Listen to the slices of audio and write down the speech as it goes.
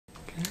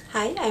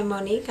Hi, I'm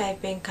Monique. I've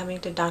been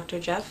coming to Dr.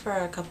 Jeff for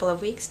a couple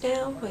of weeks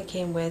now. I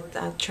came with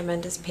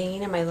tremendous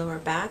pain in my lower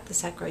back, the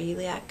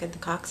sacroiliac and the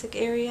coccyx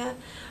area.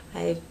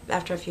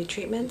 After a few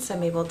treatments,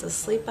 I'm able to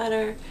sleep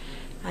better.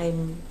 I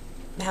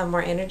have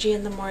more energy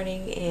in the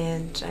morning,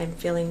 and I'm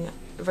feeling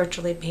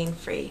virtually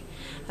pain-free.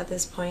 At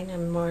this point,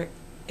 I'm more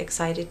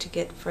excited to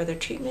get further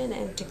treatment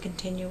and to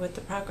continue with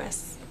the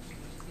progress.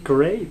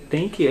 Great,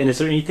 thank you. And is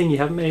there anything you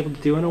haven't been able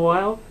to do in a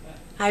while?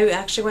 I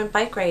actually went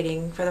bike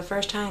riding for the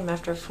first time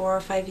after 4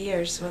 or 5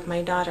 years with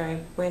my daughter. I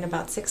went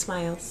about 6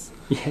 miles.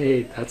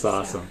 Yay, that's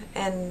awesome.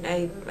 And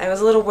I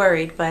was a little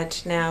worried,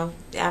 but now,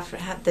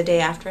 the day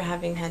after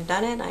having had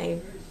done it,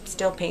 I'm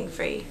still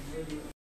pain-free.